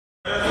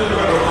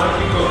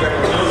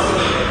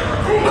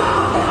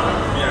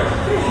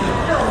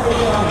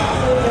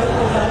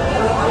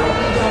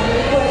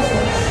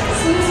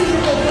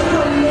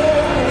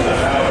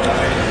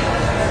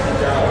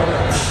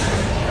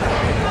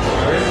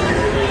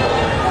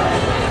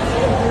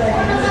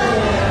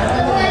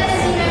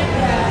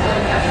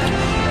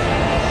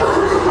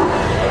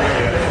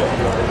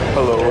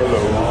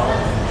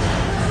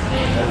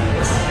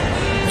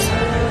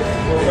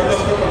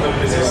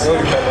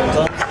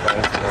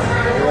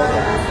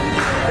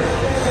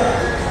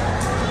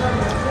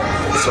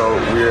So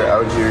we're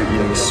out here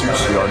eating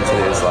sushi on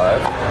today's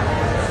live,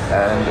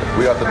 and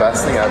we got the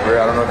best thing ever.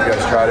 I don't know if you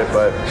guys tried it,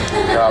 but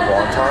crab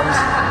wontons,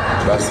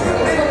 best thing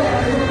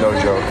ever. No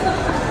joke.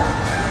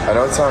 I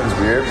know it sounds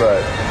weird,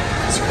 but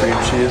it's cream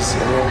cheese in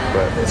here,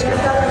 but it's good.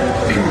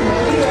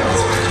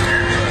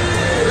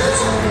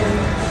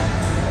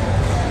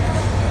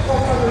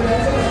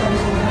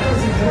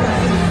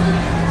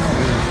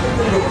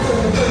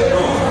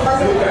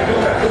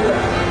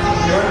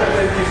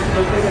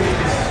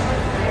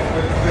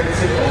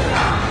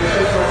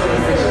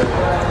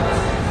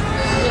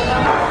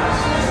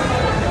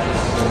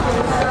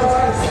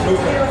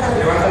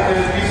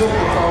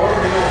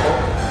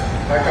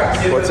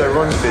 What's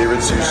everyone's favorite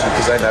sushi?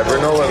 Because I never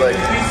know what like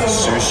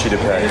sushi to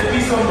pick.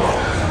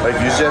 Like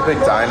usually I pick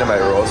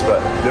dynamite rolls, but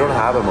they don't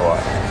have them a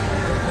lot.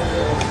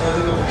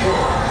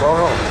 Oh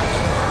no.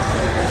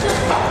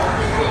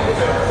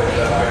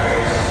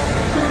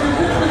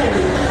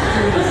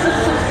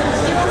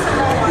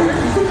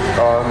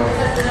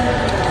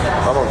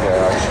 I'm okay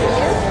actually.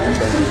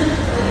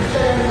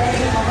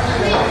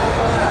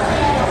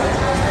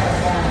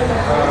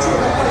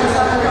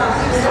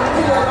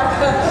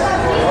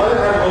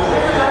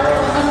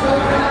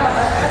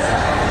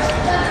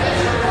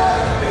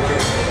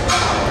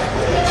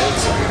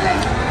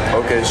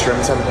 Okay,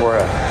 shrimp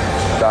tempura.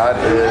 That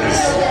is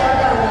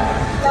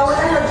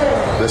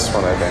this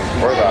one, I think,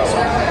 or that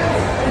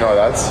one. No,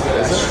 that's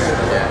is it?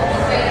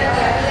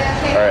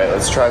 All right,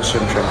 let's try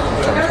shrimp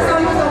tempura.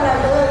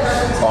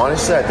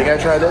 Honestly, I think I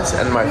tried this,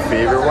 and my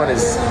favorite one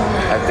is,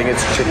 I think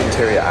it's chicken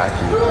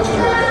teriyaki, which is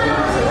really good.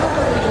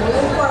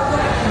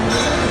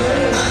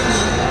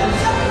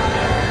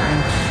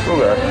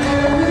 Okay.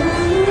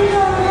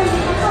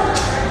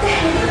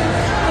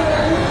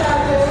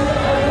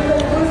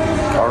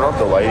 I don't know if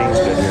the lighting's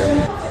good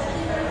here.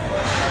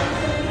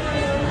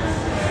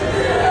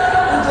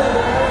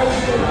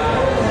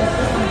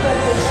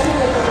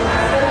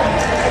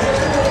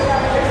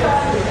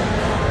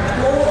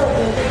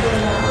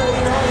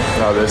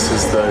 Now this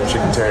is the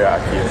chicken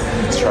teriyaki.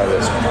 Let's try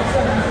this one.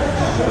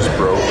 Just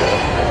broke it.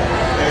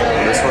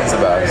 This one's the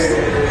best.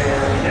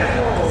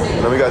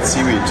 And then we got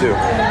seaweed too.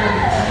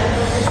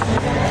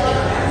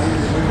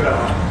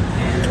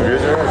 Have you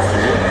guys ever had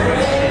seaweed?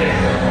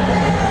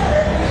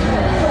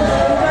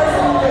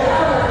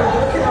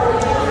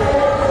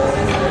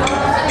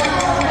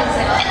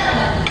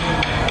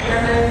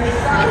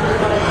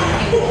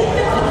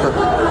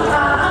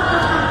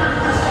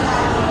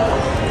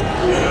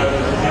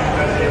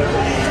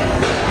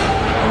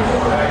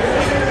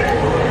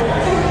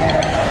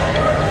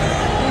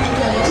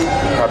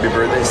 Happy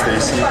birthday,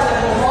 Stacy.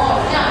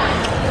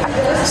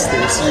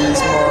 Stacy's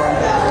mom.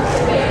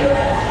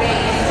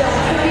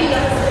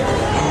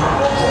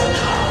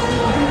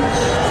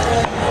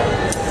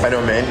 I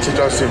know, man.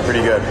 TikTok's doing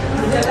pretty good.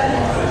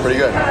 Pretty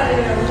good.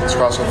 Let's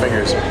cross our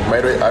fingers.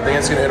 I think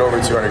it's gonna hit over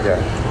 200K.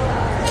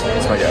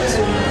 That's my guess.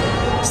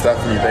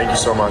 Stephanie, thank you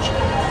so much.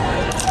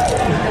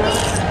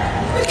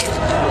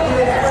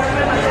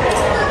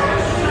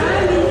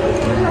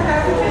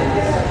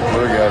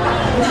 We're good.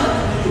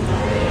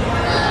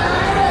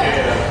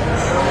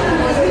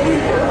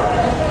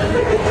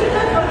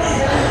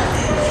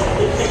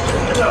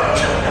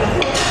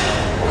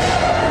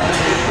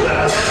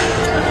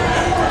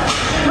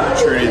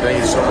 Trudy, thank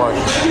you so much.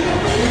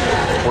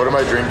 What am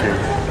I drinking?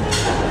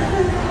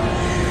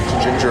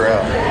 Ginger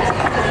ale.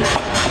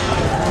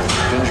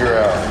 Ginger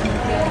ale.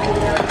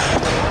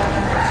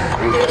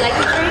 Do you like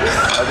the drinks?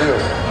 I do.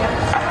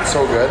 It's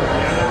so good.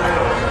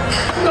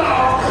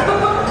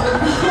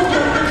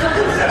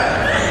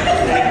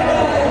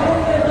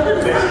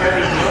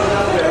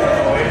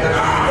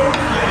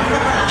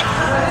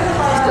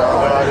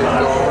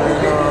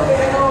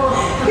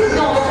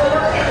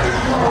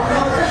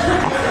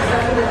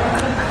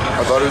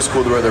 I thought it was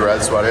cool to wear the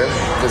red sweater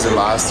because in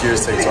last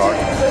year's TikTok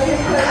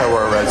I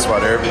wore a red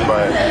sweater,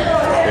 but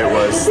it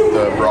was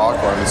the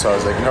Brock one, so I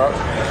was like, you know what?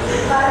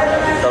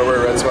 Gotta wear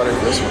a red sweater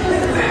for this one.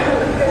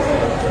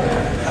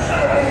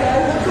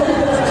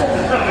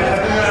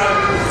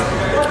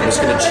 I'm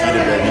just gonna cheat a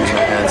bit and use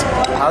my hands.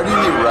 How do you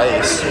eat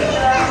rice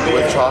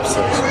with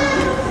chopsticks?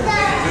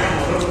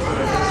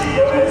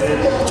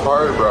 It's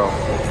hard, bro.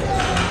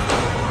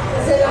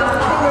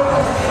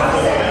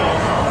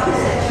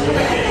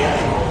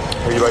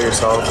 Are you by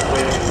yourself?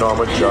 No, I'm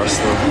with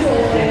Justin.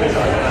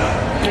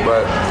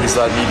 But he's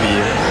let me be.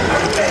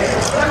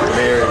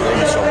 Mayor, thank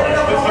you so much.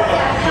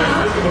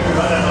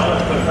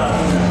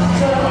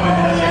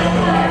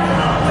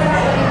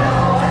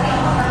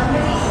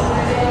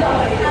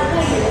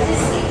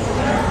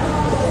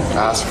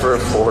 for a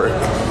fork.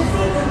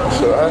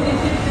 Should I?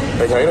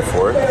 Hey, can I get a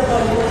fork?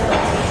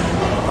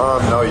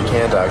 No, you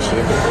can't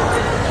actually.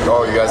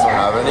 Oh, you guys don't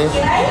have any?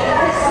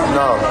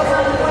 No,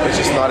 it's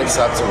just not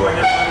acceptable.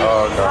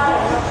 Oh, okay.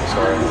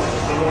 Sorry.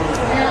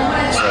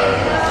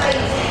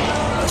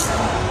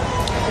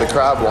 The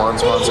crab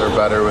wontons are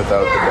better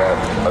without the dip.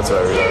 That's what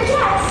I realized.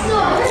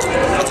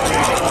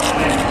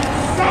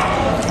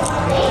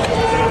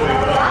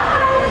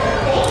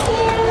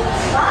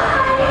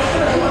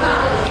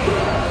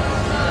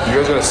 You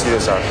guys gotta see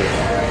this after.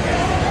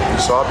 You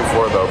saw it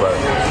before though, but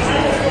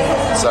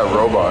it's that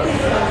robot.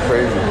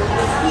 Crazy.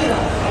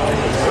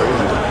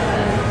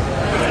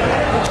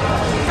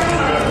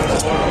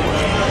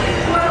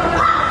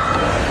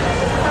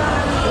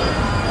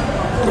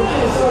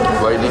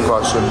 Lightning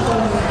question.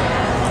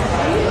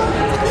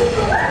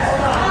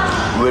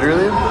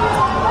 Literally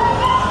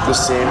the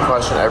same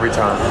question every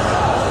time.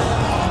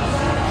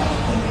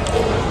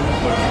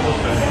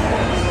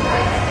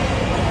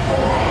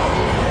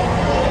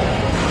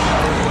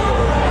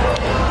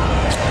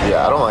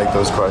 Yeah, I don't like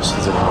those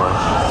questions anymore.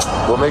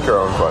 We'll make our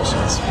own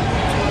questions.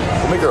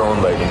 We'll make our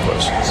own lightning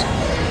questions.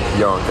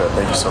 Yonka,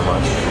 thank you so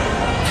much.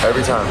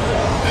 Every time.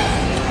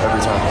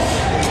 Every time.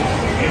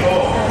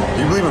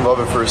 Do you believe in love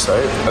at first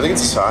sight? I think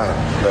it's a sign.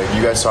 Like,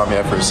 you guys saw me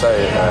at first sight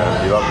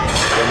and you love me.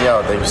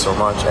 Danielle, thank you so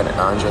much. And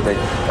Anja, thank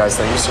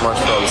you so much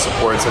for all the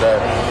support today.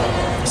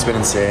 It's been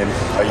insane.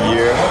 A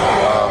year.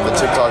 The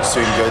TikTok's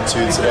doing good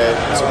too today.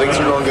 So things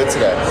are going good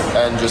today.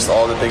 And just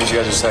all the things you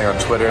guys are saying on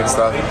Twitter and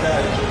stuff. I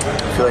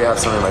feel like I have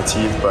something in my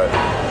teeth, but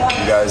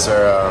you guys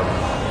are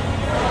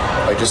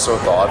like just so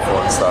thoughtful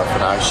and stuff,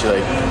 and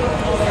actually like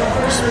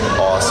just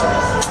awesome.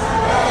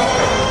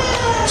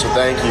 So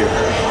thank you,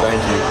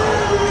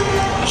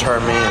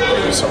 Charmaine,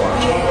 thank you so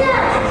much.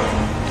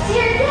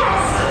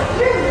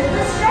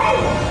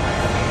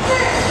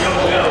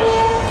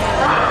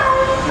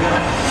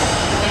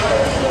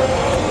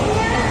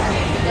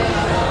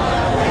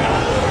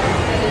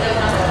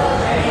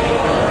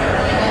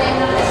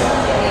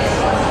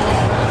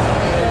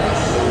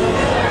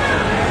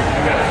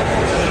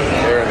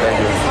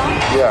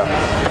 Yeah,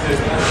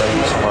 thank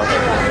you so much.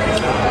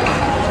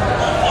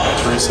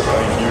 Teresa,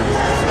 thank you.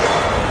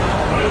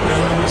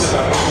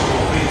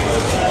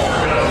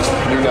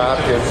 New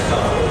napkin.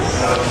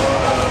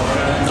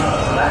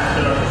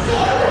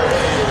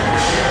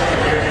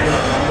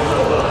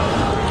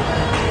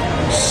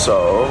 So,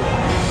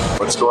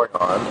 what's going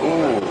on?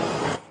 Ooh,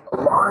 a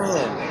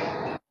lion.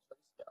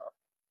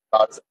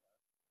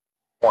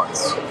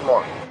 Once, come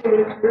on.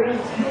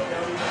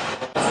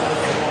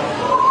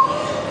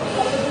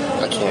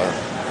 I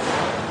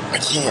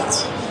can't.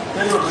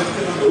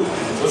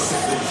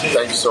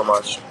 Thank you so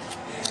much.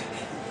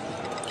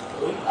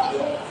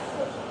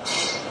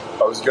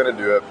 I was gonna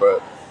do it,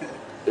 but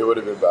it would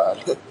have been bad.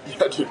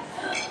 Yeah, dude.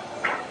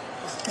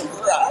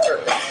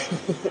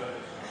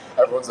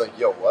 Everyone's like,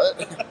 yo, what?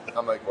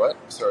 I'm like, what?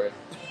 Sorry.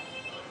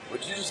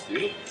 What'd you just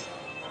do?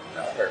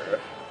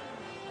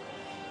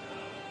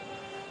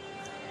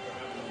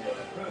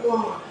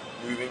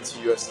 Moving to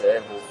USA,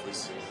 hopefully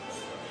soon.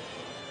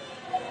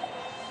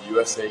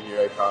 USA,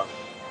 here I come.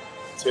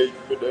 Take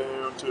me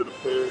down to the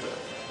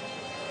paradise.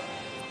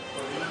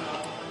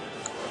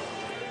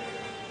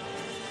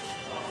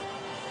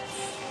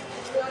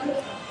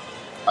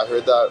 I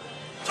heard that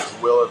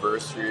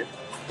Williversary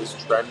is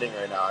trending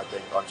right now, I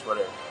think, on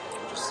Twitter,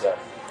 which is sick.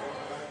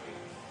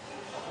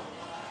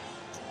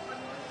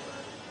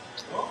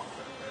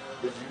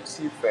 Did you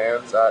see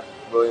fans at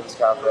Williams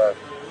Cafe?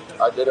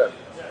 I didn't.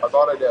 I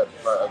thought I did,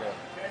 but I didn't.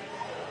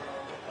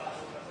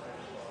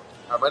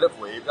 I might have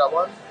waved at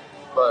one,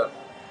 but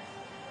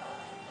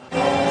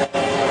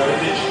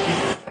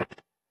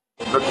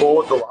Nicole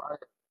with the line.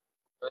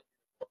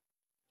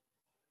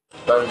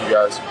 Thank you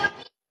guys.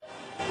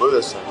 Look at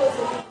this thing.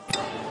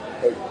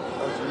 Hey,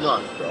 how's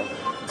not, bro?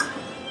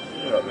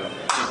 Yeah, man.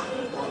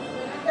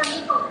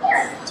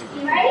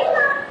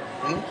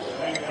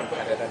 You can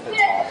pet it at the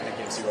top and it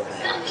gives you a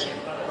reaction.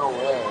 No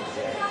way.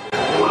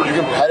 You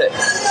can pet it.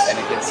 And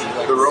it gives you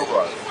like the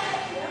robot.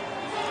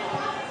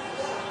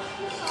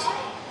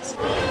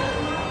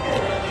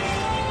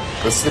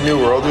 This is the new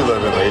world we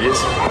live in,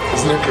 ladies.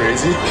 Isn't it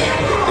crazy?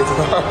 It's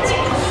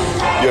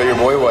not. Yo, your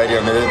boy Whitey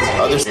on the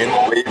other screen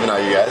waving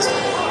at you guys.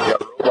 You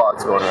got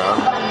robots going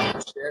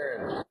around.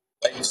 Sharon,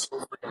 thank you so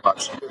freaking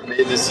much. You have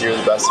made this year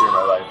the best year of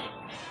my life.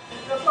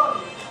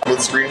 I've been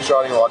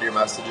screenshotting a lot of your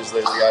messages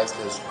lately, guys,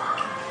 because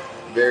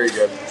very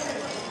good.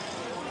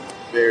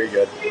 Very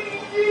good.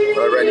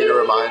 Whenever I need a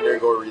reminder,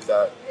 go read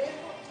that.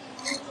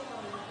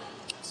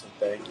 So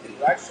thank you.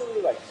 You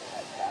actually like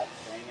pet that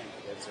thing and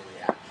it gives a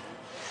reaction.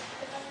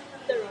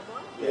 The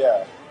robot?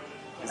 Yeah.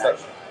 Is that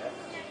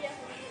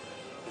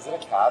Is it a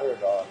cat or a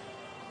dog?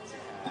 It's a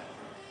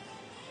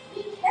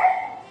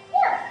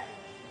cat.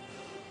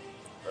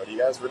 Ready,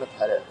 guys? We're gonna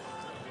pet it.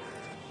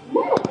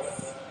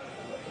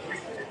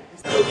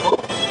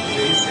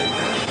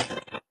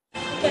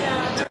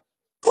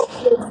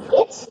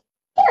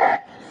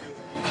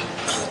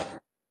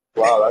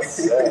 Wow, that's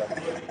sad.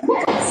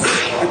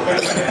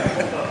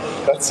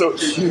 That's so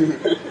cute.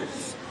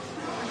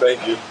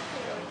 Thank you.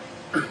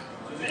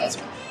 That's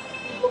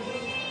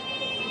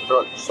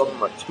bro, something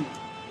like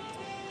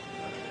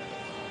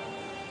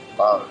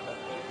wow.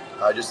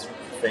 I just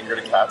fingered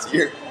a cat's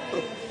ear.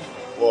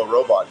 Well, a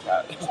robot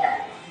cat.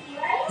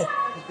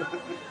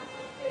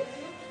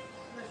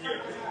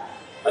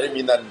 I didn't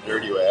mean that in a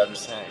dirty way. I'm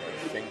just saying,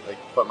 like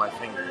put my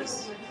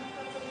fingers.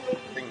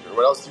 Finger.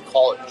 What else do you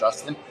call it,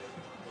 Justin?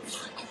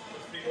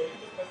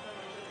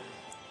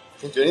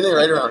 Can't do anything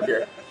right around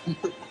here.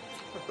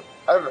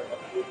 Ever.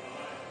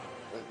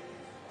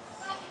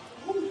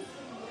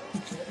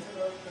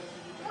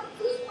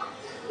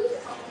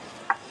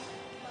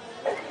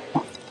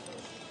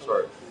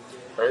 Sorry.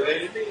 Hey,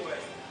 lady?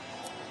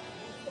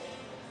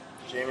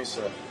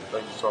 Jameson,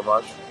 thank you so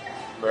much.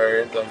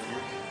 Marion, thank you.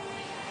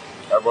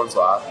 Everyone's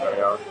laughing right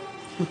now.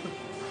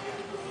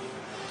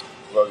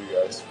 Love you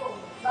guys.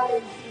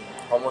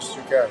 Almost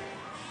 2K.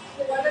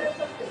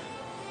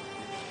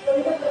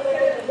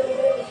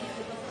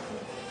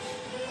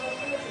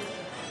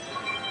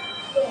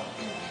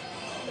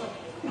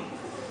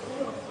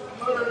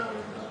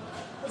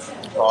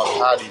 Oh,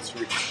 Patty,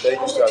 thank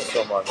you guys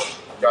so much.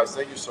 Guys,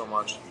 thank you so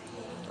much.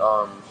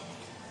 I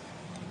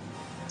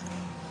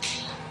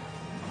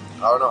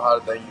don't know how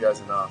to thank you guys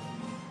enough.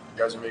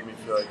 You guys are making me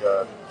feel like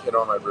a kid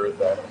on my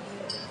birthday.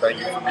 Thank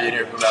you for being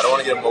here for me. I don't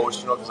want to get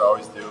emotional because I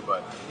always do,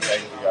 but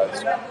thank you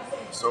guys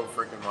so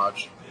freaking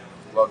much.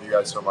 Love you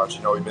guys so much.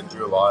 You know, we've been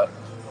through a lot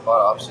of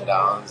ups and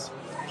downs,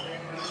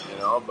 you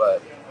know,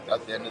 but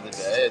at the end of the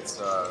day, it's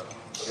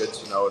good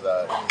to know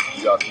that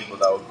you got people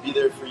that will be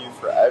there for you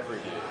for every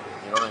day.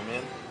 You know what I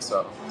mean?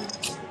 So,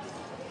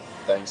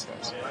 thanks,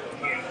 guys.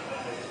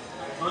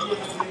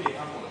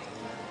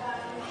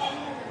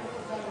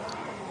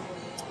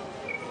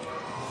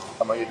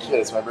 I'm like a kid.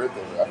 It's my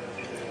birthday, bro.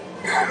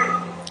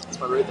 It's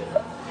my birthday,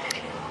 bro.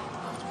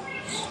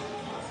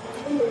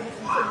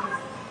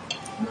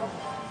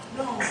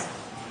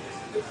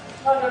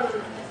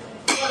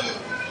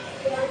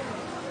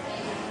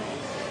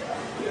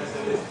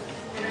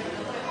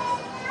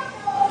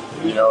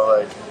 You know,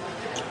 like,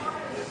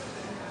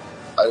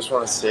 I just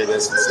want to say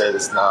this and say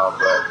this now,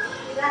 but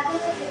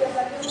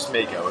just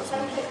make out with me.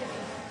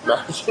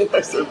 Imagine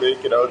I start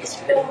making out with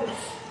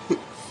you.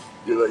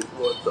 You're like,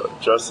 what the?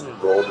 Justin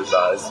rolled his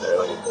eyes there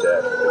like a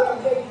dick.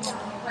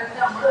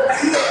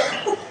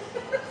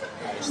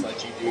 I just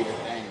let you do your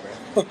thing,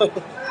 bro.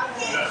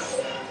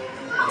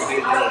 You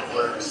did your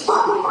first.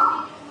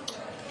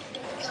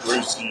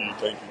 Tracy,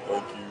 thank you.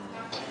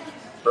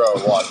 Bro,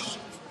 watch.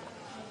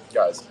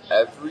 Guys,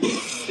 every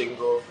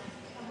single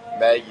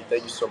Maggie,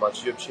 thank you so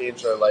much. You have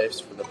changed our lives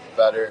for the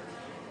better,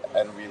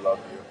 and we love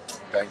you.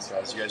 Thanks,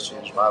 guys. You guys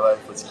changed my life.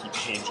 Let's keep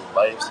changing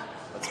lives.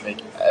 Let's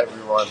make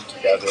everyone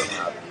together and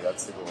happy.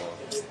 That's the goal.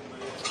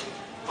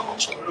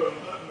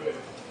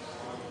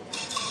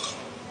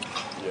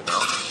 You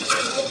know,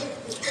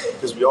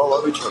 because we all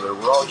love each other.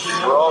 We're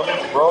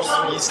all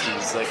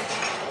species. Like,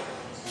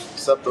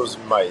 except those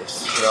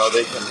mice. You know,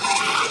 they can.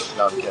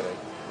 No, I'm kidding.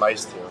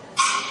 Mice too.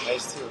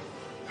 Mice too.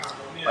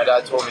 My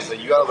dad told me, he's like,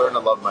 you gotta learn to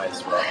love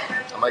mice, bro.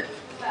 I'm like,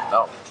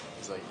 no.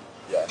 He's like,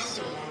 yes.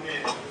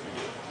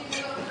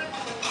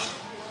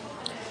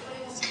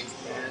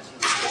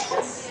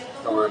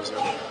 No worries,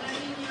 man.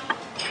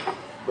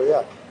 But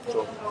yeah,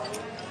 cool.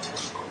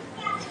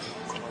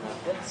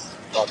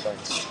 Oh,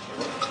 thanks.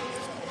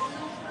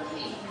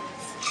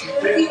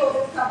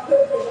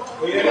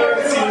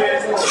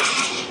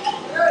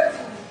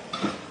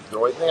 The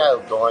only thing I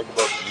don't like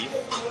about beef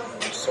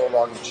is so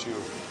long to chew.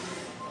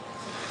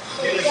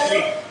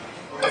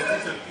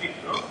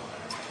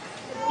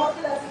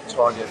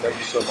 Tanya, thank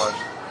you so much.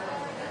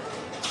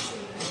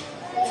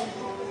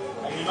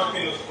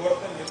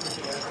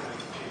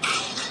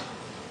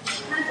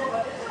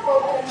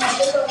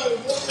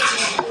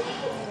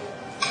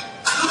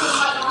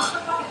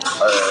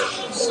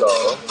 Alright, so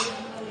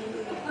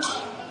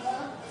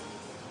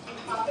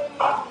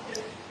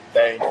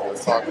thank you.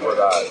 Let's talk about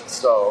that.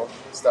 So,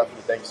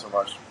 Stephanie, thank you so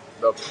much.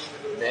 The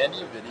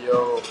Mandy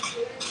video,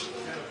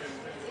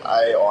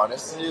 I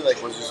honestly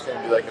was just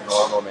gonna be like a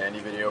normal Mandy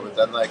video, but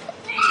then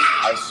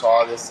I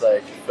saw this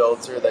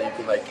filter that you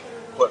can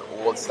put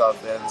old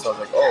stuff in, so I was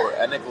like, oh,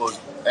 and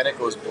it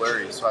goes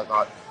blurry, so I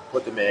thought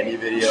put the Mandy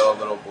video a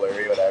little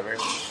blurry, whatever.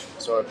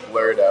 So it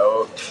blurred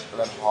out and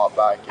then hop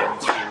back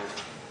into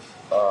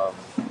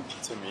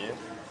to me.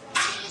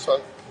 So I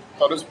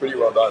thought it was pretty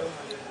well done.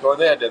 The only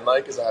thing I didn't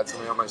like is I had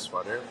something on my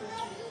sweater,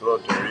 a little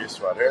dirty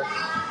sweater,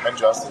 and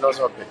Justin knows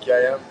how picky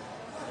I am.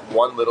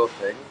 One little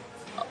thing,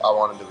 I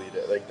want to delete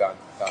it. Done.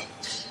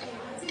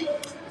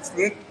 It's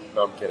neat.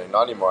 No, I'm kidding.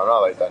 Not anymore. I'm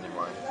not like that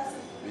anymore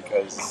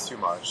because it's too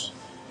much.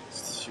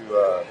 It's too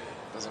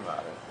doesn't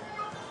matter.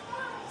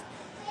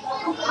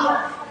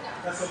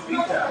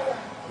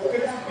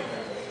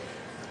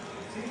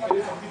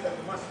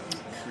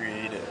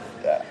 Creative,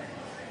 yeah.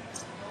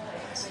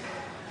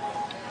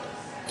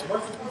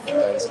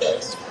 Thanks,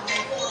 guys.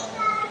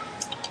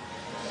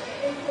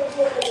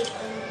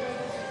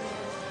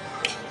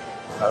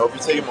 I hope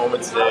you take a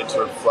moment today to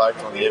reflect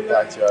on the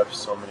impact you have for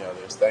so many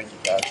others. Thank you,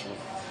 Kathy.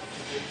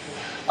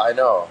 I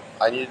know.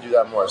 I need to do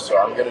that more, so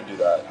I'm going to do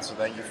that. So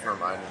thank you for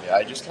reminding me.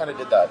 I just kind of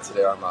did that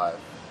today on live.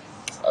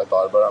 I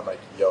thought about it. I'm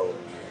like, yo,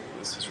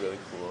 this is really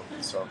cool.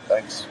 So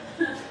thanks.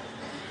 I'm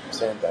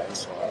saying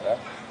thanks a lot. Yeah?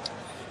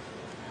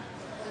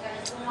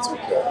 It's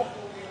okay.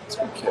 It's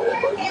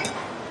okay, buddy.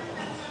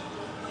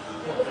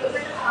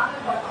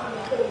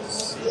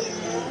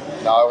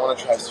 Now I want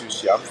to try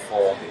sushi. I'm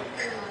full.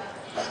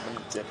 I'm going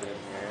to dip it in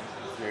here.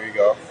 Here you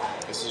go.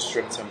 This is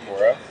shrimp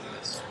tempura.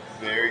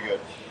 Very good.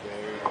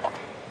 Very good.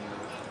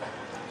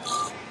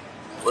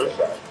 What is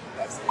that?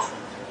 That's the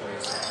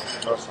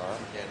No, it's not.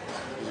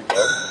 Is it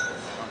good?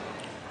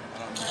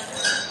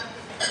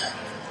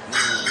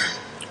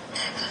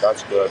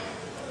 That's good.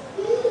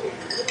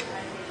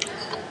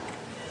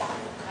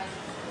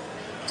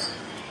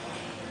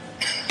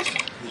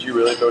 Did you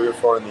really throw your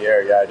phone in the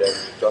air? Yeah, I did.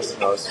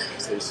 Justin knows.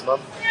 Say some.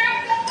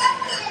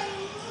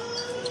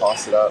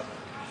 Toss it up.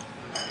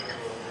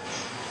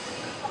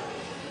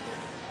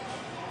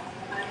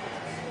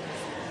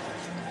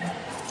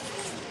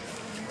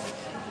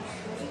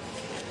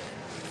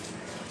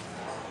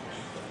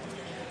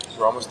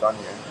 We're almost done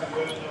here.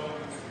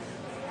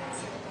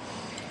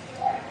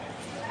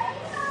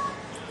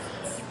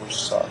 Which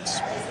sucks.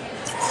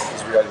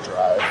 Because we gotta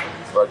drive.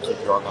 But I'd keep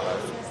you on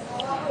live.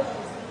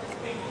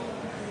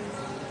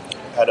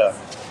 Hedda,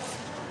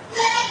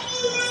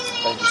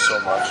 thank you so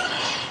much.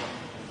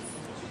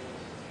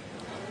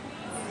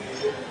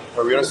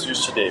 Are we on a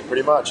sushi date?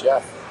 Pretty much,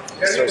 yeah.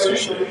 It's our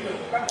sushi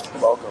date.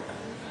 Welcome.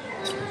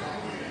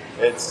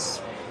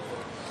 It's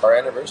our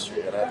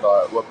anniversary, and I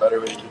thought, what better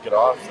way to kick it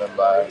off than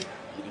by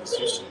eating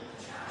sushi?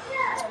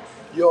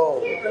 Yo,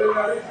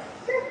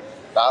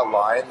 that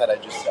line that I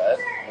just said,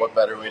 what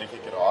better way to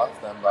kick it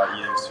off than by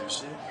eating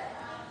sushi,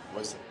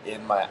 was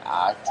in my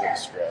acting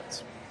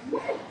script.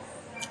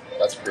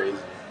 That's crazy.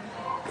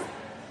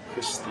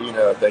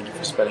 Christina, thank you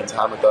for spending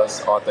time with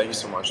us. Oh, thank you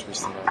so much,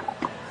 Christina.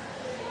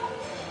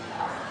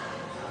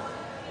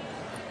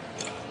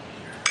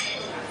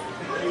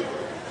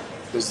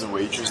 Does the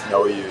waitress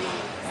know you?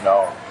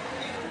 No.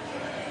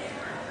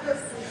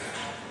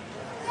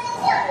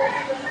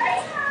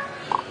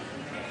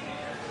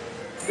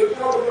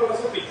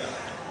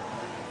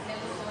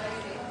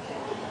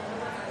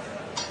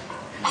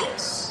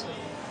 Yes.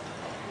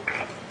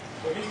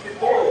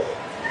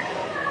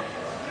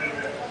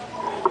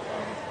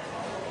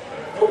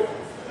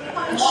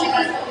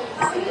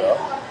 Yeah.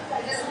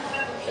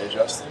 Hey,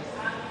 Justin.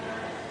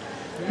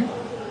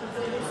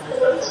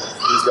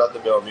 Who's got the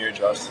bill? Me or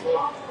Justin?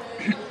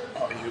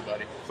 Oh, you,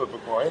 buddy. Flip a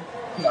coin?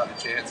 Not a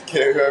chance.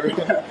 Okay, whoever.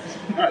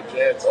 Not a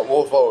chance. So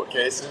we'll vote,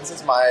 okay? Since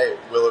it's my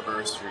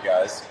Williversary,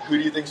 guys, who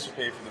do you think should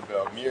pay for the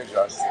bill? Me or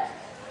Justin?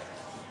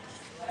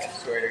 I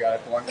swear to God,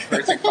 if one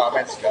person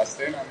comments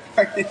Justin,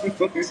 I'm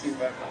fucking losing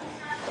my mind.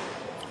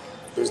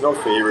 The's no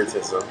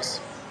favoritisms.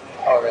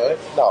 Oh, really?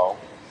 No.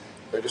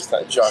 They're just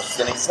that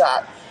Justin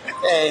exact.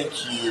 Thank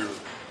you.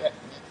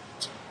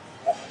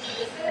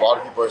 A lot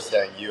of people are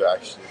saying you,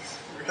 actually.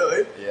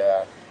 Really?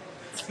 Yeah.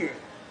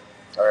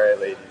 Alright,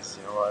 ladies,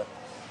 you know what?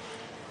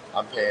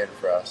 I'm paying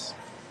for us.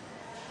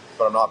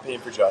 But I'm not paying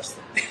for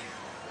Justin.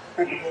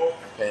 I'm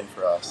paying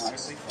for us.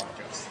 Honestly, fuck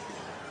Justin.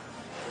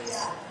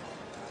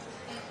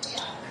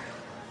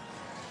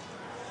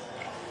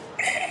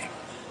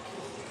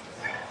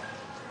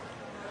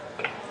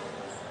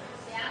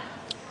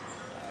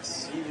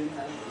 See you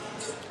tonight.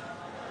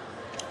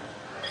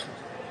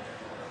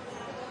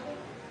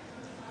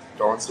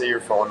 Don't say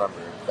your phone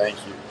number. Thank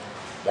you.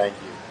 Thank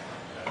you.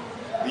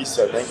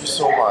 Lisa, thank you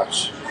so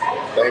much.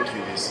 Thank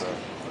you, Lisa.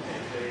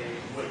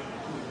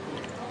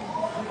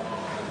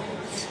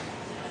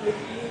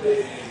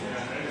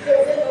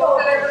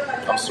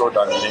 I'm so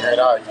done eating right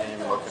now, I can't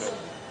even look at it.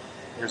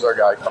 Here's our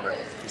guy coming.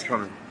 He's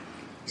coming.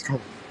 He's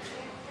coming.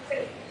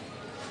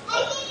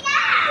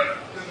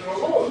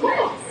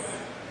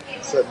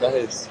 He said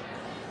nice.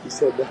 He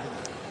said nice.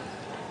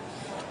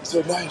 He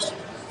said nice.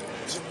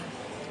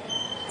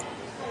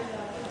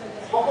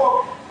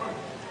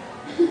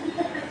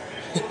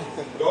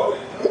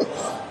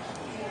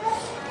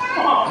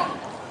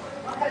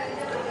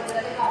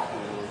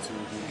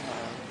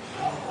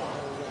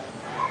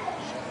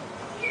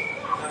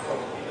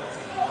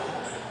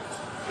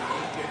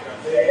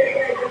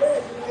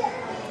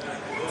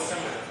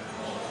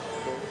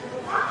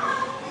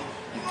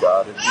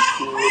 Gotta be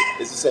cool.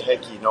 Is this a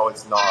hickey? No,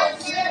 it's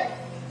not.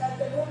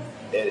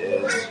 It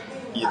is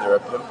either a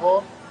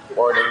pimple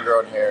or an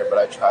ingrown hair, but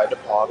I tried to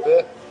pop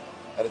it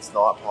and it's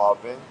not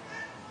popping,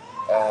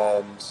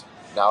 and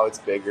now it's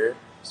bigger,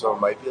 so it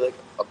might be like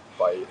a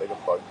bite, like a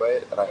bug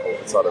bite, and I hope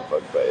it's not a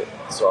bug bite,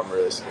 so I'm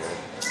really scared.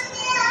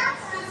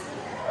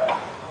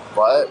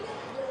 But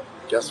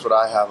guess what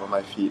I have on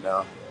my feet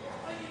now?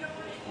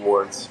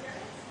 Warts.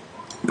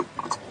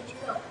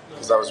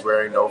 Because I was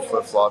wearing no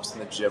flip-flops in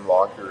the gym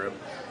locker room.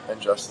 And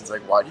Justin's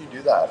like, why do you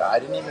do that? I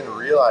didn't even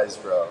realize,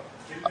 bro.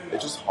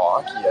 It's just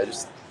hockey. I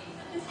just,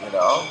 you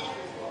know?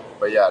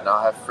 But yeah, now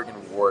I have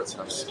freaking warts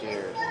and I'm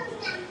scared.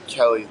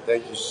 Kelly,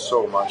 thank you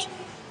so much.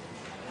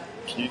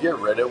 Can you get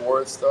rid of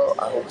warts though?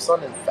 I hope it's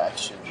not an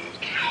infection, dude.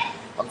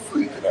 I'm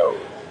freaking out.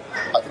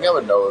 I think I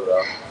would know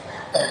though.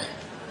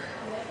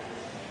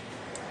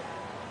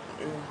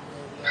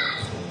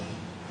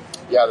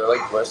 Yeah, they're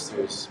like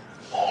blisters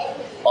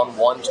on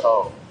one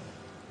toe.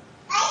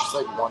 Just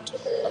like one toe.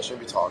 I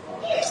shouldn't be talking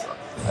about this stuff.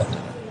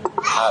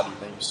 Patty,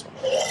 thank you so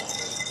much.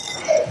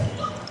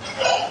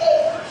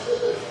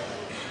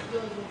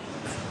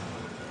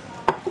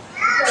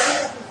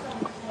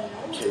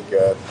 Okay,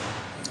 good.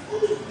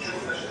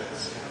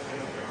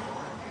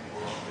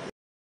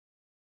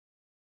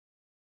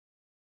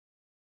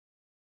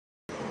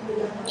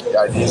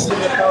 Yeah, I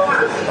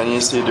need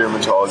to see a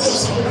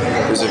dermatologist.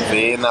 There's a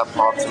vein that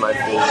popped in my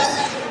face.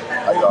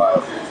 I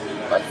got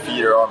my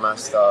feet are all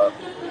messed up.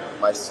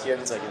 My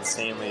skin's like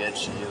insanely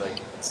itchy,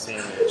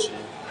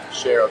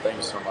 Cheryl, thank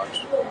you so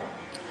much.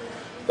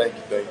 Thank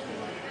you.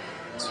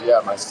 So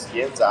yeah, my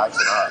skin's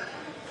acting up.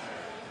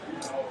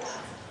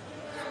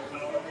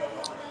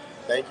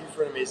 Thank you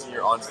for an amazing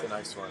year. On to the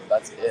next one.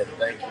 That's it.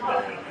 Thank you,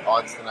 Mary.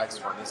 On to the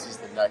next one. This is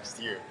the next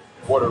year.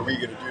 What are we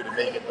going to do to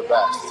make it the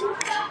best?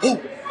 You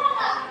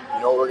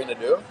know what we're going to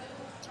do?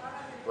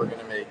 We're going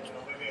to make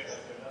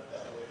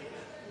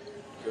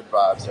good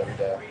vibes every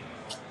day.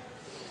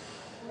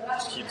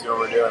 Just keep doing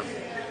what we're doing.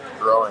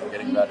 Growing,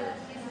 getting better.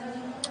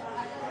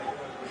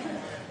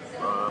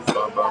 In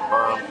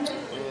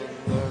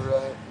the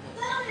right.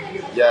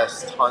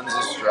 Yes, tons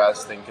of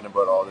stress thinking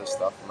about all this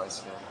stuff in my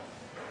skin.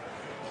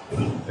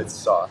 It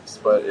sucks,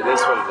 but it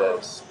is what it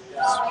is.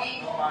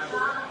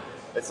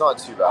 It's not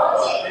too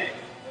bad.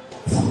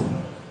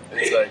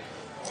 It's like,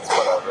 it's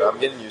whatever. I'm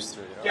getting used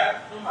to it, you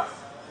know?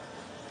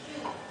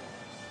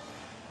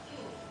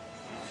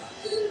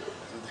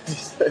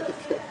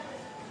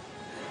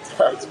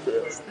 That's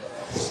pissed.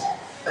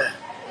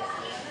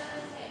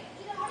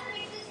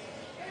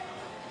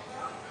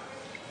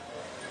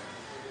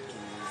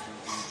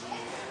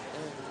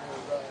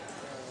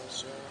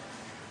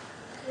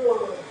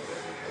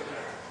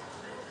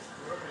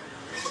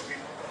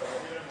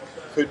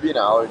 Could be an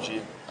allergy.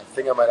 I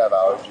think I might have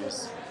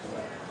allergies.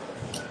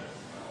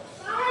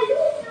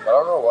 I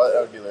don't know what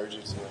I would be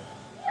allergic to.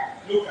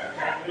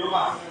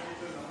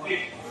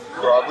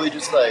 Probably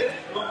just like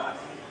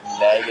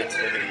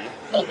negativity.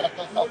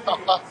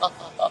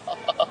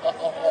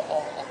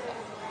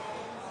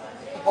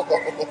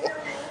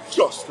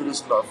 Justin,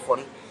 isn't that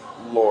funny?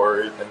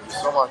 Lori, thank you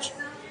so much.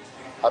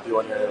 Happy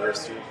 1 year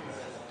anniversary.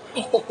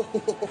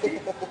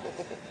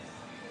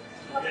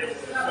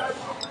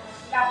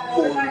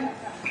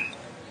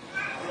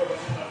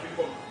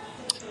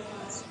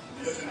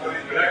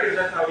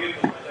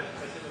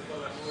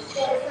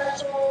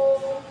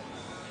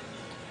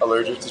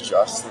 Allergic to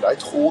Justin. I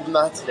told him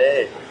that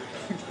today.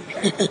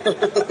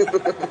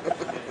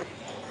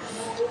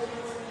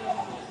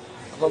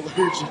 I'm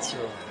allergic to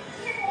him.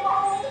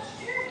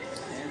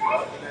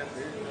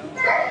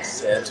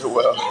 Santa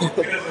will.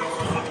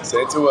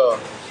 Santa will.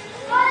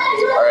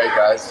 Alright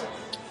guys,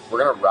 we're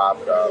gonna wrap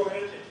it up.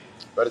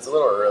 But it's a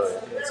little early.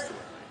 It's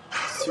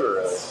too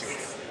early.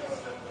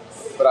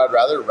 But I'd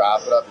rather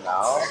wrap it up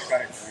now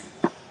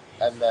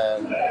and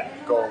then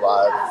go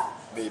live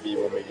maybe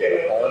when we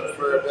get home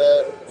for a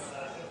bit.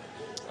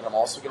 And I'm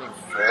also getting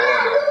full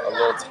and a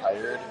little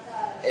tired.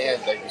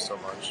 And thank you so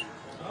much.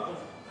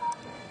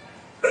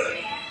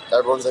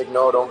 Everyone's like,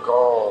 no, don't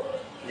go.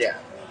 Yeah.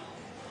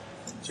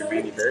 It's your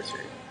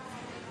anniversary.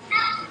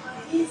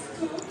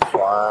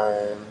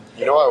 Fine.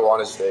 You know what I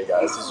want to say,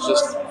 guys? It's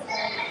just,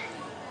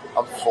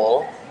 I'm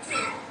full.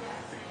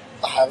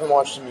 I haven't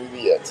watched a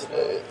movie yet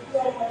today.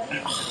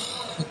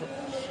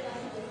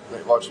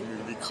 Might watch a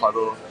movie,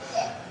 cuddle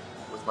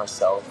with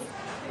myself, of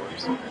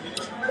course.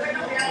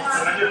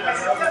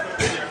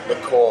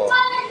 Nicole,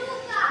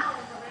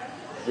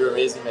 you're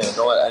amazing, man.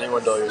 Don't let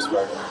anyone dull your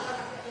sparkle.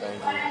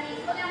 Thank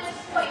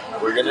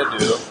you. We're gonna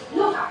do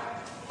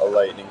a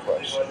lightning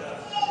question,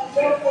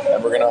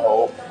 and we're gonna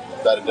hope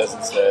that it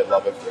doesn't say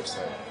love at first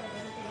sight.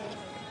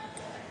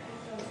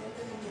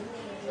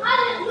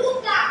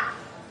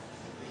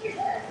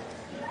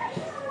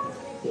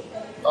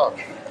 Oh,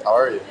 how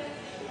are you?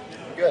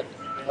 I'm good.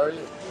 How are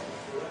you?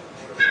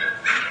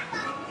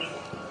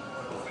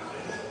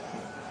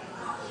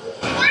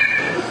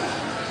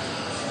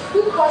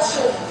 Good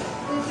question.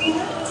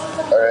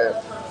 Alright,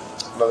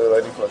 another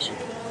lightning question.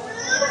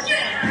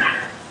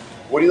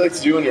 What do you like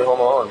to do when you're home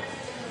alone?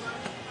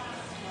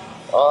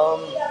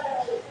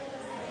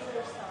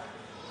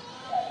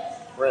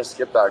 We're gonna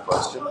skip that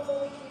question.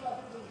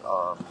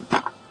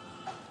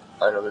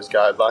 I know there's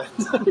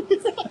guidelines.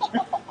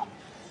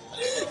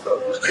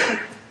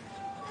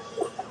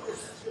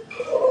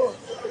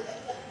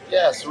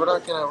 Yeah, so we're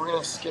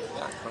gonna skip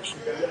that question.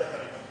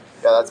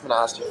 Yeah, that's been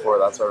asked before,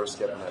 that's why we're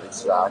skipping it.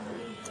 Exactly.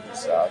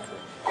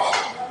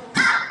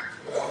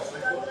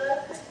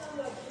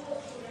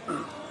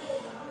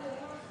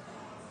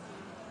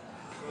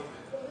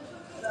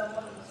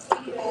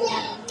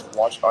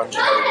 Watch Uncharted,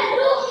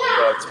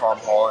 the Tom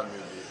Holland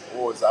movie.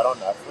 Oh, is that on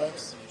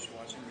Netflix? You should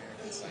watch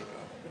American Psycho.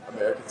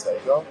 American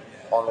Psycho?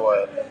 Yeah. On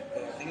what?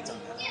 I think it's on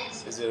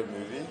Netflix. Is it a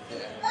movie?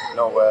 Yeah.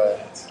 No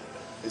way.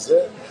 Is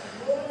it?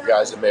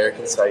 Guys,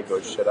 American Psycho,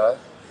 should I?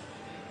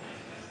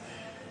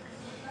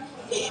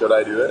 Should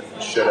I do it?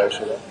 Should I?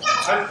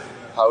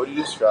 How would you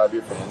describe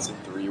your fans in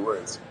 3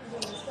 words?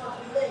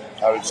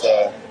 I would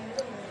say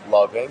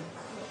loving,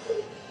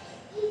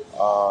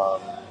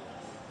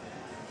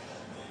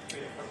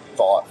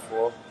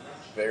 thoughtful,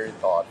 very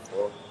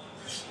thoughtful,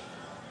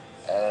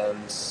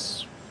 and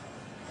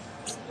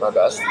my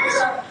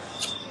besties.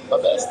 My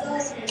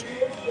besties.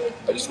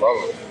 I just love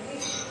them.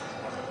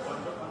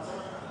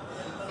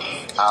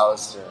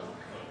 Allison,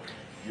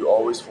 you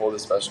always hold a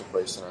special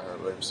place in our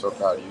heart. I'm so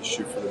proud of you.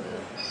 Shoot for the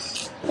moon.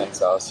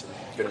 Thanks, Allison.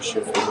 You're gonna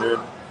shoot for the moon.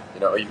 You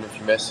know, even if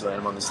you miss, you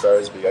land on the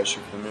stars, but you gotta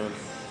shoot for the moon.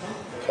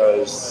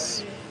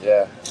 Because,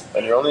 yeah,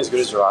 and you're only as good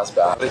as your last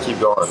bat. I gotta keep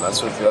going.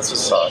 That's what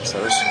sucks.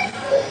 I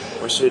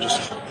wish they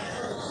just.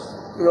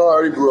 You know, I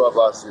already blew up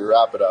last year.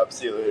 Wrap it up.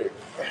 See you later.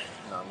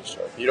 No, I'm just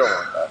joking. You don't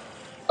want that.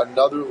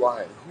 Another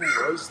line.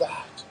 Who was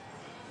that?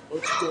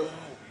 Let's go.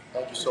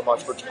 Thank you so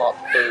much for top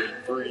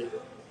 33.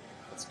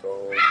 Let's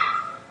go.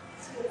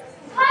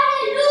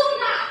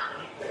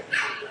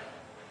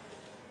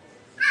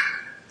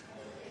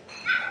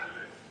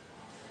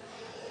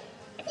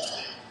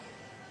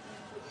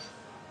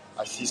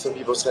 I see some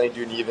people saying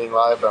do an evening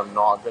live, but I'm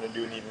not going to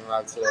do an evening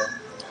live today.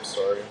 I'm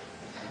sorry.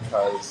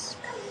 Because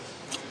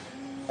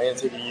I'm going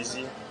to take it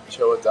easy,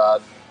 chill with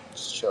Dad,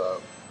 just chill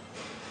out.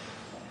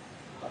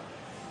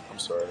 I'm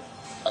sorry.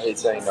 I hate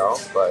saying no,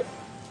 but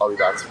I'll be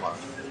back tomorrow.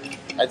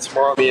 And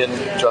tomorrow me and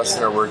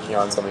Justin are working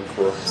on something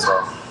cool,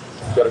 so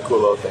we've got a cool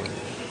little thing.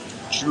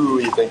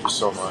 Julie, thank you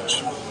so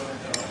much.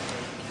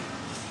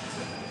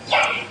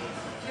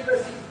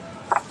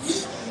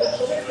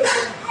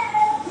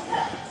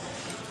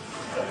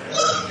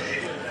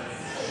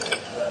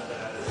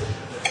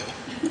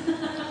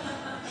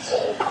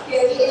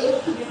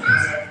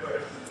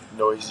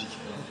 Noisy.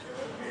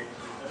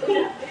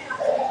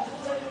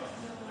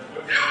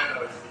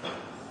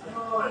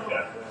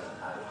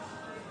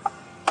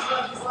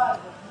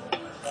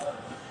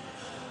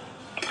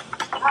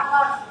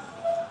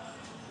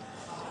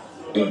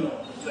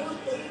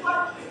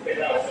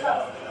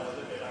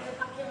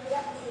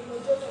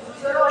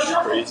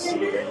 Tracy,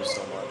 thank you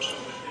so much.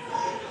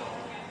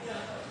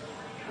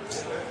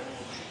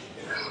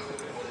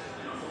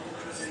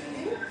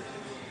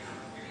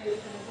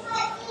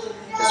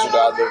 Does your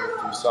dad live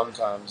with you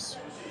sometimes?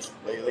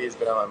 Lately he's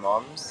been at my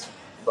mom's,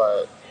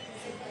 but,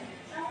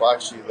 well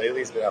actually lately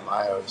he's been at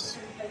my house,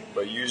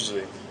 but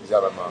usually he's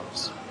at my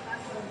mom's.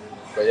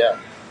 But yeah,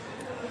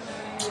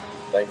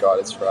 thank God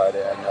it's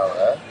Friday, I know,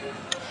 eh?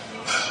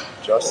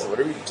 Justin, what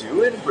are we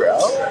doing, bro?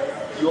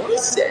 You want to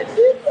send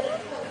it?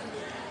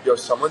 Yo,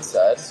 someone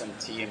said, Some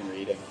tea and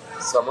reading.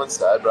 Someone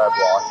said, but I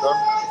blocked them.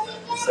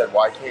 They said,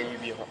 why can't you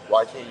be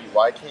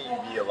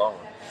alone,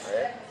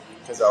 right?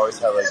 Because I always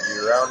have like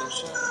you around and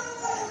shit.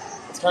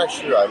 It's kind of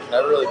true. I can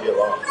never really be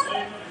alone.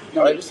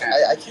 No,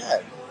 I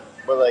can't.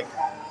 But like,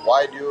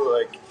 why do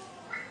like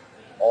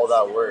all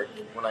that work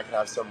when I can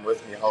have someone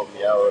with me, help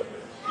me out,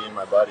 being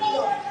my buddy?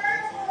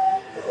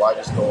 Like, why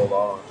just go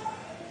alone?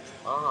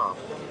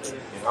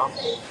 You know.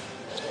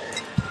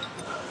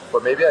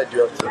 But maybe I do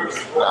have to.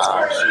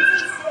 Nah, actually,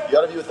 you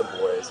gotta be with the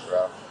boys,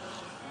 bro.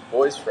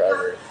 Boys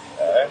forever.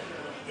 Eh?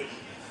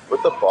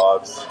 With the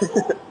bobs.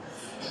 The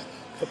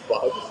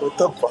bug. With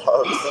the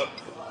bobs.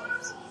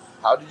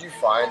 How did you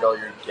find all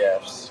your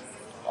gifts?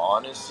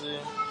 Honestly,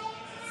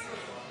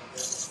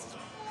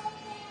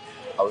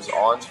 I was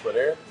on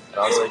Twitter and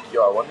I was like,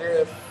 yo, I wonder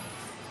if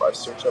I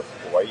search up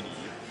Whitey,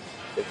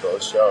 if they'll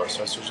show.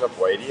 So I searched up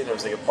Whitey and there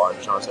was like a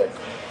bunch and I was like,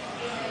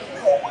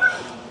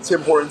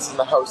 Tim Hortons in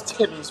the house.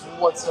 Timmy's,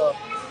 what's up?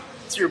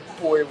 It's your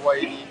boy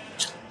Whitey.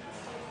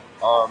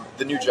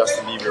 The new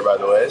Justin Bieber, by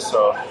the way.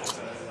 So,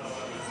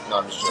 no,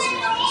 I'm just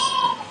joking.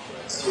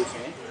 Excuse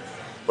me.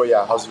 But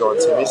yeah, how's it going,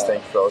 Timmy's?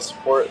 Thank you for all the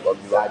support. Love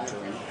you, Bad love you.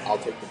 dream. I'll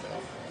take the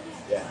bill.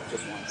 Yeah,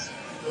 just once.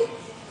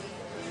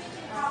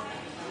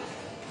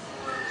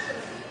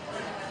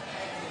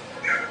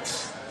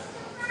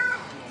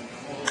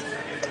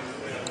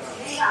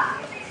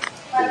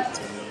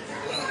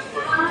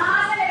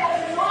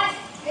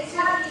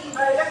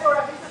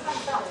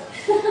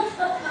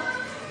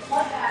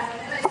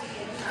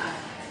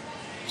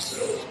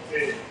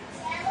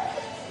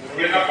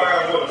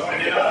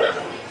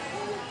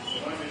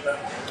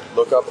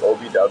 Look up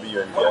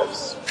OBW and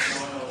gifts.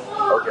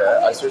 Okay,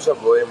 I searched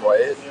up William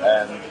White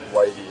and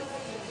Whitey.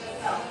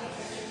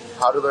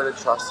 How to learn to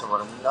trust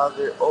someone.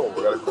 Another. Oh,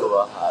 we got a cool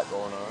little hat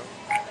going on.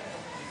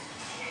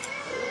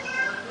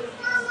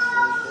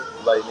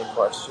 Lightning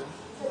question.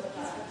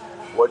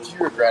 What do you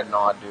regret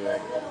not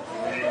doing?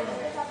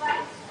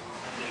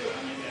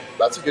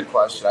 That's a good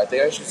question. I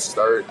think I should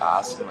start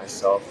asking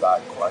myself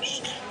that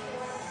question.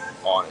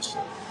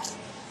 Honestly.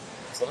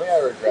 Something I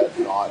regret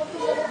not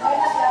doing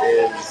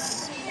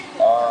is,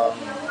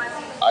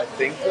 I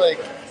think like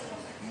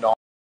not.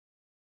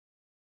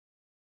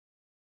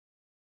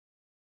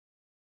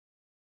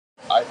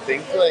 I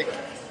think like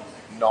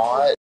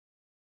not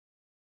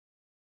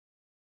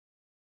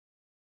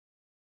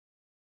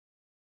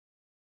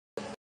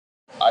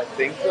I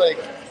think like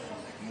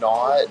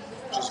not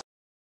just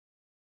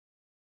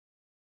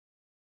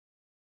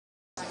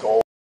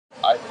goal.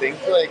 I think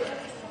like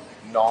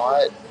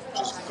not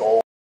just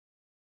goal.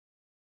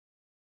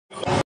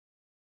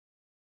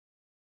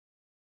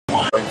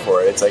 Going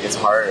for it. It's like it's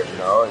hard, you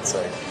know. It's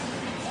like,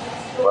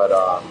 but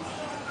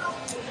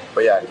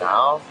yeah.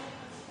 Now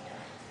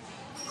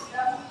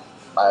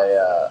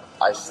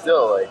I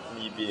still like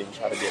me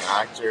trying to be an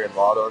actor and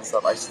model and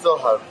stuff. I still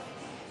have.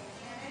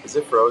 Is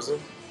it frozen?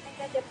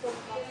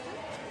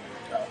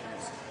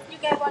 You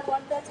get one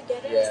bill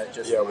together? Yeah,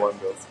 just one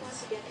bill. One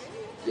together?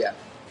 Yeah.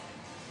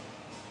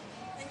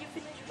 And you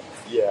finish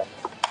with Yeah.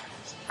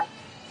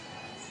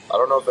 I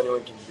don't know if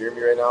anyone can hear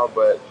me right now,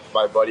 but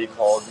my buddy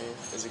called me.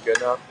 Is it good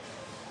now?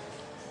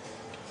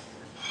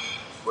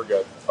 We're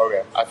good.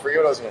 Okay. I forget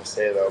what I was gonna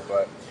say though,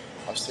 but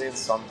I was saying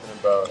something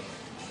about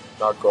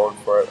not going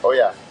for it. Oh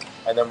yeah.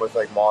 And then with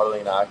like modeling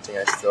and acting,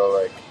 I still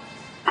like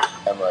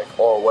I'm like,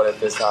 oh, what if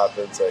this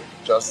happens? Like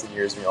Justin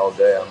hears me all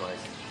day. I'm like,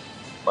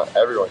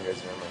 everyone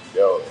hears me. I'm like,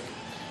 yo, like,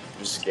 I'm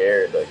just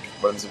scared. Like,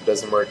 what if it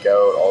doesn't work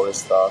out? All this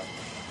stuff.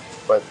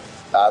 But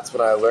that's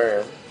when I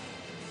learned,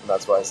 and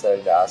that's why I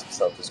started to ask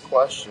myself this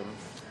question: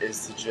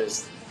 is to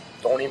just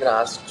don't even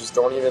ask, just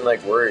don't even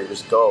like worry.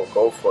 Just go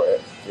for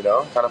it. You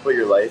know, kind of put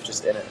your life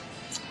just in it.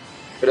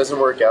 If it doesn't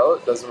work out,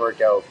 it doesn't work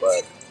out.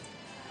 But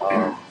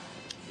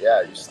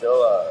yeah, you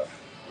still,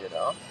 you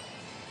know.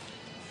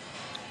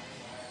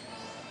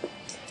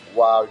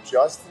 Wow,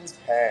 Justin's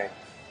paying.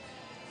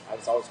 I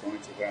was always going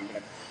to, but I'm going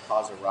to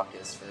cause a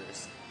ruckus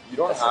first. You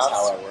don't That's have just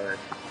how to.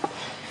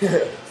 I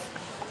work.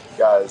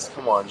 Guys,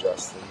 come on,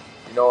 Justin.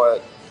 You know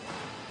what?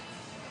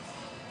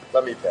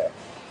 Let me pay.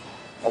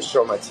 I'll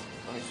show my team.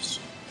 Let me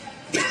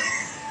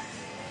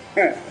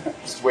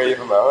just wave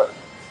him out.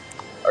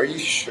 Are you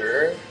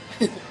sure?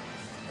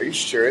 Are you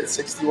sure it's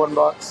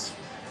 $61?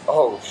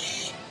 Oh,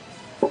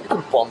 you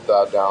can bump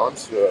that down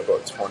to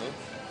about 20.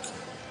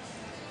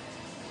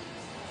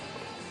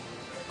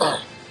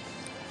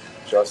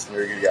 Justin,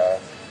 you're a good guy.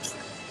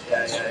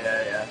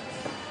 Yeah.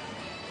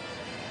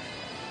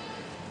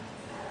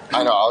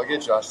 I know, I'll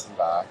get Justin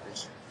back.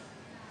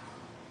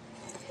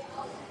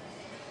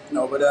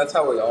 No, but that's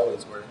how we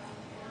always work.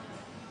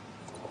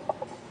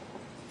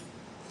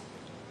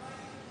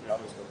 We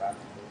always go back and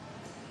forth.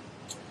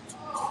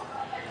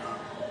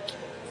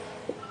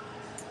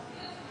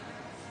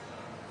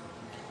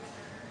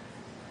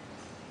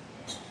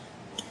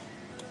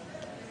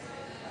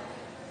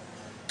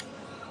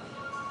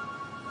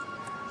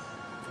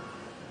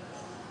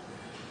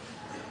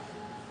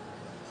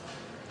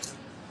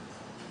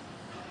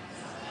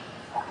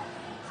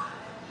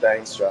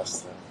 Thanks,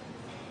 Justin.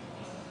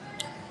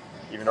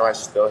 Even though I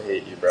still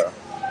hate you, bro.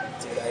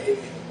 Dude, I hate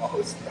you the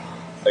most, bro.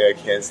 Like, I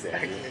can't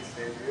stand you.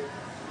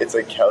 It's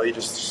like Kelly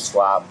just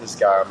slapped this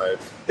guy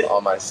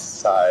on my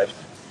side.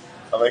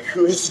 I'm like,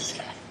 who is this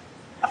guy?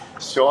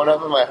 Showing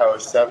up at my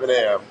house, 7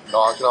 a.m.,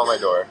 knocking on my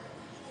door.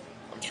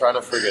 I'm trying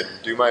to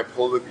friggin' do my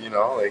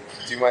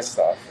do my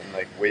stuff and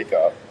like wake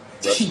up,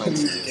 brush my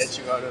teeth. Get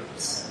you out of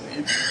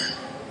sleep.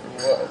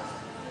 What?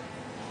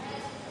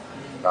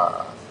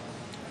 Nah.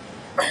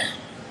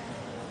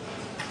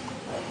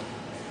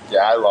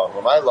 Yeah, I love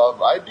him. I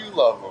do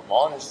love him,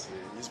 honestly.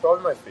 He's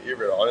probably my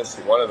favorite,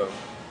 honestly, one of them.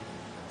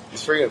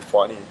 He's freaking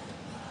funny.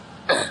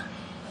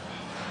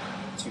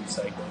 Two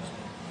psychos.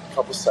 A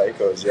couple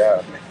psychos,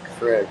 yeah.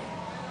 Frig.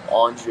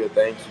 Andrea,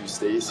 thank you.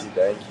 Stacy,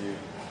 thank you.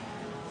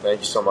 Thank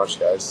you so much,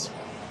 guys.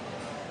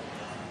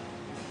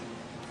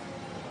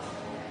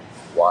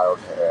 Wild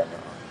hair.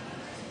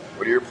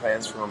 What are your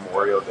plans for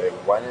Memorial Day?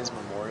 When is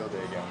Memorial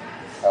Day again?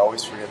 I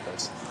always forget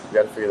this. We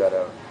gotta figure that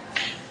out.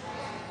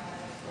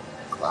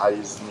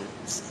 Gladys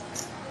needs.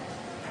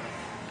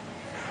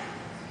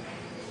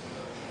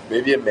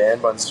 Maybe a man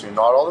bun soon.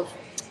 Not a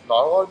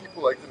lot of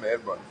people like the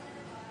man bun.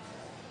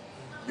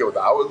 Yo,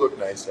 that would look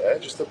nice, eh?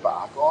 Just a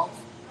back off.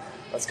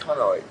 That's kind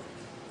of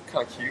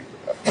cute.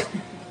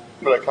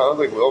 But I kind of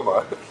like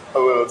Wilma a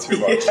little too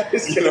much. Yeah, I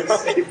was gonna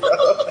say,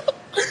 bro.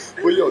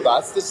 Well, yo,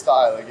 that's the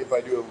style. Like if I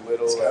do a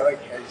little. It's kind of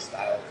like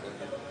hairstyle.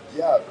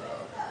 Yeah, bro.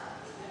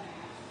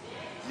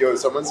 Yo,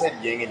 someone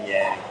said yin and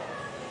yang.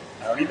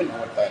 I don't even know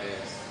what that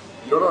is.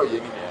 You don't know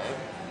yin and yang?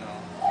 No.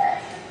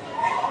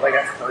 Like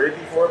I've heard it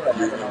before, but I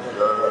never know what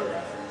the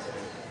reference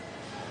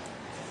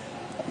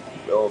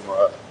is.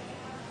 Wilma.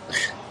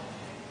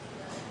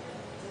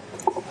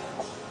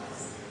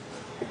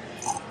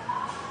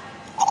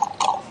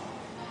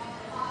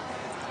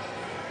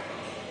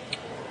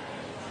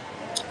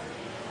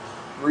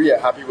 Maria,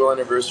 happy Will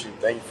anniversary.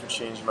 Thank you for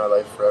changing my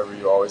life forever.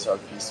 You always have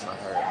peace in my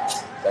heart.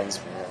 Thanks,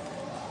 Maria.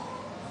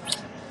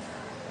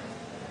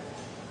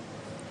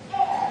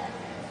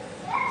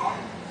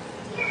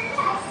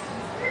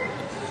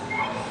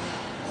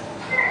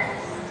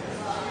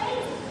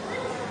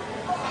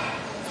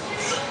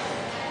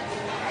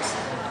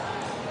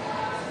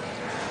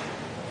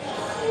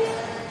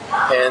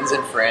 Hands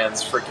and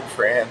Fran's, frickin'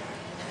 Fran.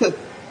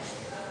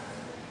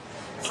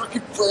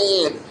 Frickin'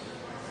 Fran!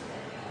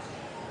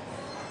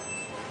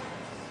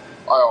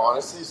 I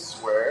honestly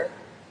swear,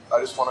 I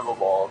just want to go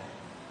bald.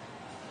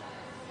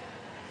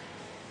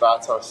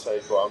 That's how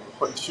psycho I'm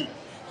going to.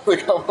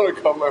 Like, I want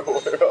to cut my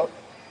hair up.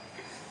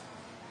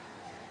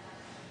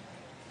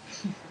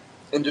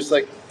 And just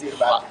like, dude,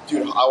 I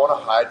want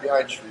to hide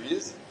behind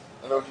trees.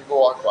 And then when people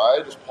walk by,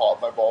 I just pop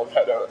my bald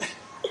head out.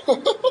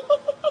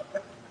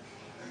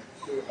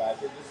 Dude,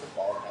 imagine just a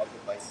bald head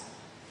with like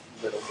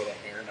a little bit of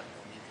hair and a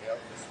ponytail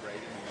just right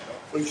in the middle.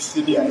 Like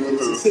Sydney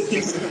Moo.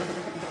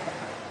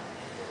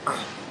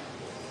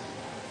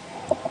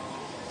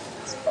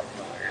 It's fucking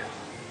hilarious.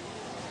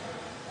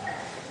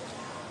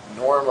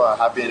 Norma,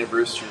 happy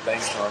anniversary.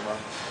 Thanks, Norma.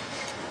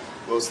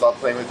 We'll stop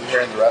playing with your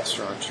hair in the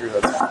restaurant. True,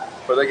 that's.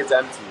 But like it's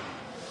empty.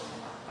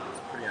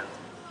 It's pretty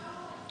empty.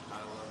 I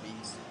love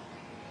these.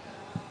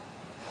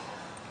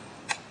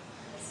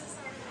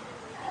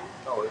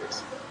 Oh, it is.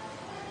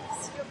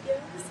 So you're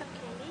giving me some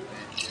candy?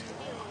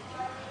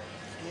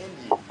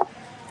 Candy.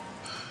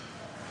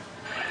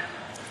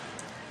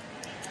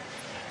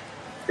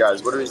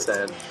 Guys, what are we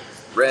saying?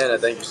 Rana,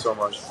 thank you so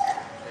much.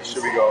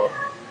 Should we go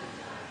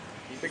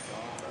Keep it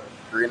going.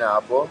 green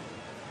apple,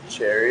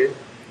 cherry,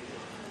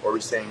 or are we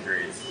saying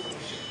green?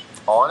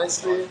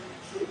 Honestly,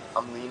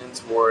 I'm leaning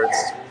towards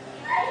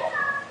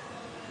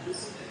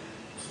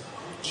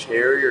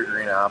cherry or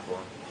green apple.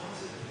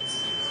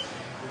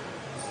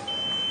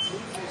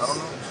 I don't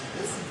know.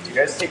 Do you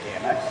guys take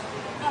Amex?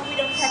 Oh, we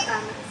don't have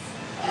bananas.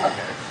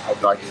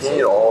 Okay. I can't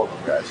eat all of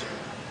them, guys.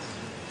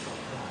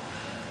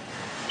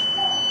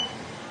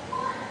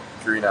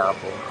 Green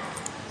apple.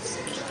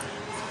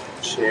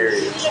 Cherry.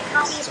 Will you get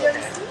copy of your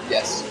receipt?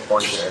 Yes.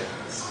 One cherry.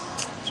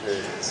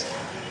 Cherry.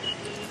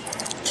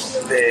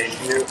 Thank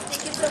you.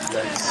 Thank you so much.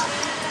 Thanks.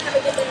 Have a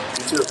good day.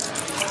 You too.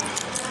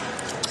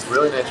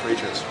 Really nice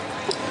waitress.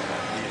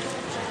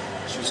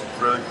 She's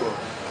really cool.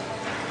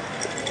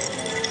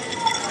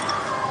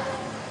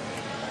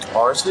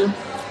 Honestly,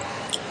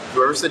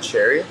 whoever said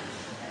cherry,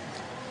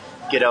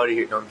 get out of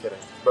here. No, I'm kidding.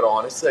 But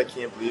honestly, I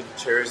can't believe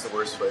cherry is the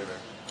worst flavor.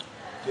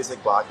 It tastes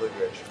like black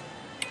licorice.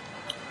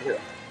 Yeah.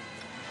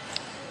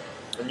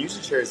 And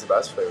usually cherry is the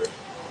best flavor.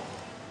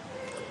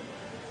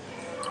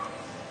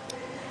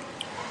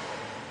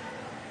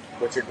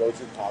 What's your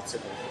go-to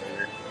popsicle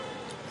flavor?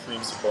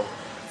 Creamsicle.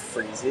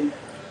 Freezy?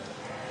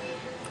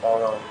 Oh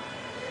no.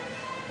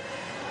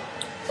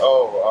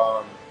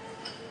 Oh,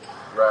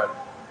 red.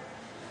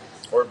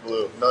 Or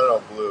blue.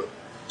 No, blue.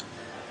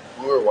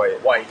 Blue or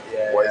white? White.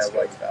 Yeah, White's yeah,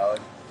 white's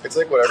valid. It's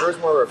like whatever is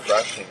more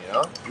refreshing, you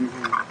know?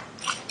 Mm-hmm.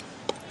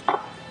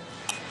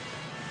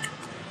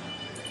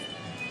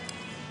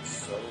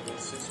 So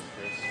this is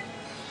crisp.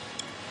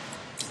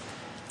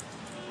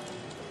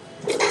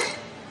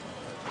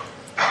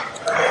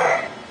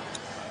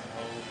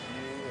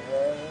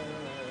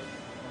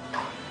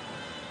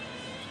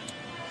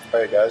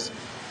 Alright guys,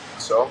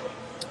 so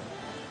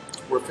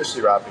we're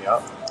officially wrapping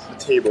up. The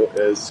table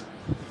is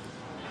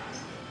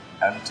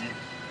empty.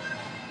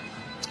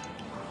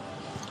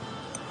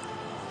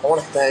 I want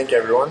to thank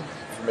everyone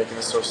for making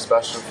this so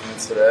special for me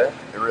today.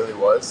 It really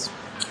was.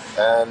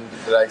 And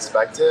did I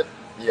expect it?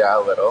 Yeah,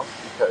 a little,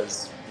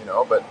 because, you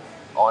know, but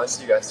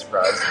honestly, you guys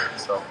surprised me.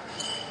 So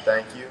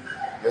thank you.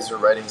 You guys are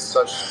writing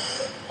such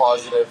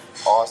positive,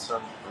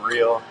 awesome,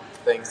 real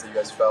things that you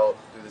guys felt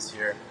through this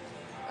year.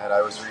 And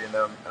I was reading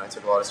them, and I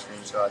took a lot of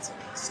screenshots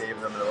and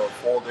saved them in a little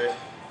folder.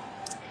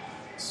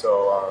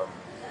 So,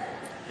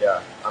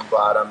 yeah, I'm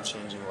glad I'm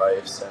changing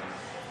lives and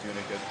doing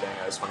a good thing.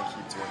 I just want to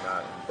keep doing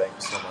that, and thank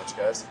you so much,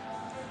 guys.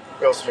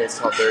 We also made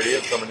top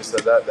 30. Someone who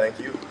said that, thank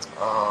you.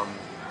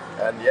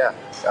 And yeah,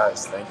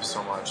 guys, thank you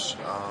so much.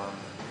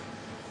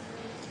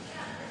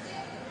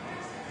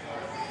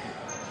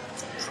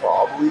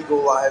 Probably go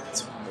live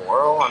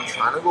tomorrow. I'm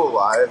trying to go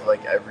live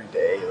like every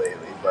day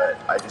lately, but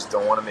I just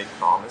don't want to make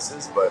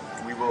promises. But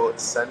we will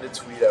send a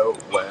tweet out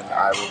when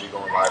I will be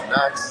going live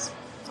next.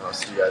 And I'll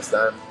see you guys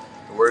then.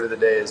 The word of the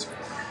day is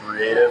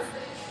creative.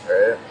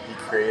 Alright? Be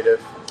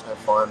creative, have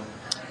fun,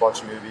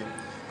 watch a movie.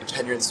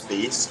 Pretend you're in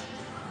space.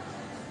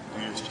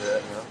 Do your shit,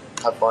 you know?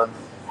 Have fun.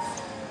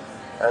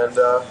 And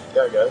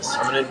yeah, guys,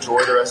 I'm gonna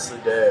enjoy the rest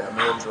of the day. I'm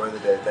gonna enjoy the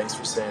day. Thanks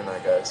for saying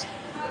that, guys,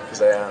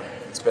 because I am.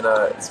 It's been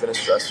a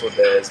stressful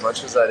day. As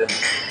much as I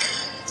didn't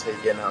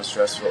take in how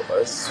stressful it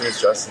was, as soon as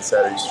Justin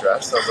said, "Are you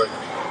stressed?" I was like,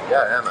 "Yeah,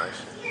 I am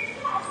actually."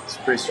 It's a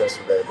pretty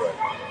stressful day, but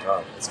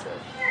it's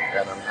good,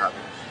 and I'm happy.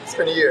 It's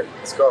been a year.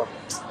 Let's go.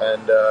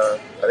 And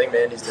I think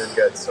Mandy's doing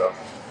good, so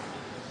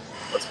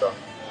let's go.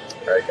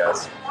 All right,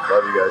 guys.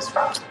 Love you guys.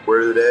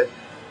 Word of the day: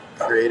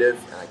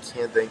 creative, and I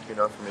can't thank you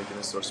enough for making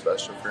this so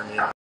special for me.